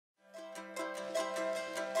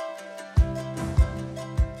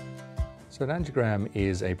So an angiogram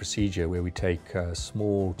is a procedure where we take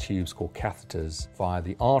small tubes called catheters via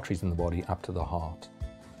the arteries in the body up to the heart.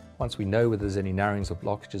 Once we know whether there's any narrowings or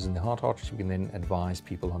blockages in the heart arteries, we can then advise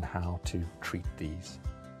people on how to treat these.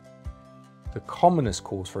 The commonest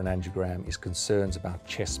cause for an angiogram is concerns about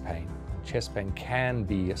chest pain. Chest pain can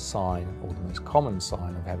be a sign, or the most common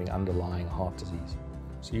sign, of having underlying heart disease.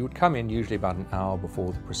 So you would come in usually about an hour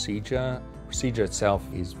before the procedure. The procedure itself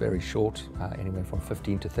is very short, anywhere from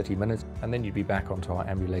 15 to 30 minutes, and then you'd be back onto our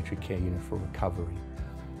ambulatory care unit for recovery.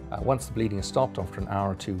 Once the bleeding has stopped, after an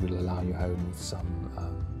hour or two, we'll allow you home with some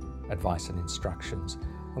advice and instructions.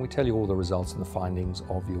 And we tell you all the results and the findings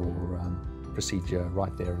of your procedure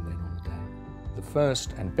right there and then on the day. The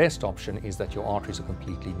first and best option is that your arteries are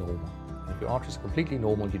completely normal. If your arteries are completely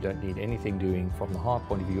normal, you don't need anything doing from the heart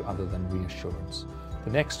point of view other than reassurance. The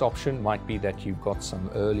next option might be that you've got some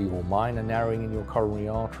early or minor narrowing in your coronary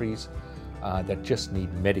arteries that just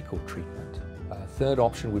need medical treatment. Third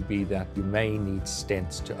option would be that you may need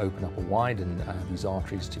stents to open up or widen these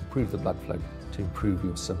arteries to improve the blood flow, to improve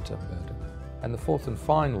your symptom burden. And the fourth and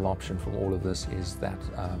final option from all of this is that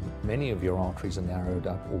many of your arteries are narrowed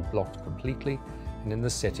up or blocked completely, and in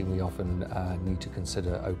this setting we often need to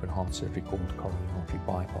consider open heart surgery called coronary artery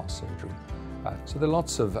bypass surgery. So there are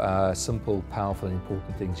lots of simple, powerful and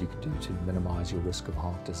important things you can do to minimize your risk of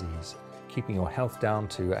heart disease. Keeping your health down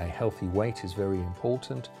to a healthy weight is very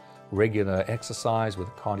important. Regular exercise with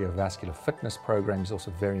a cardiovascular fitness program is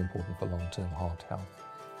also very important for long-term heart health.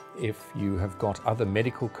 If you have got other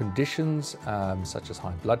medical conditions, such as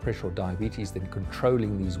high blood pressure or diabetes, then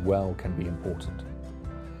controlling these well can be important.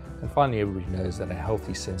 And finally, everybody knows that a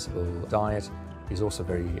healthy, sensible diet is also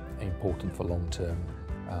very important for long-term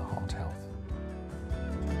heart health.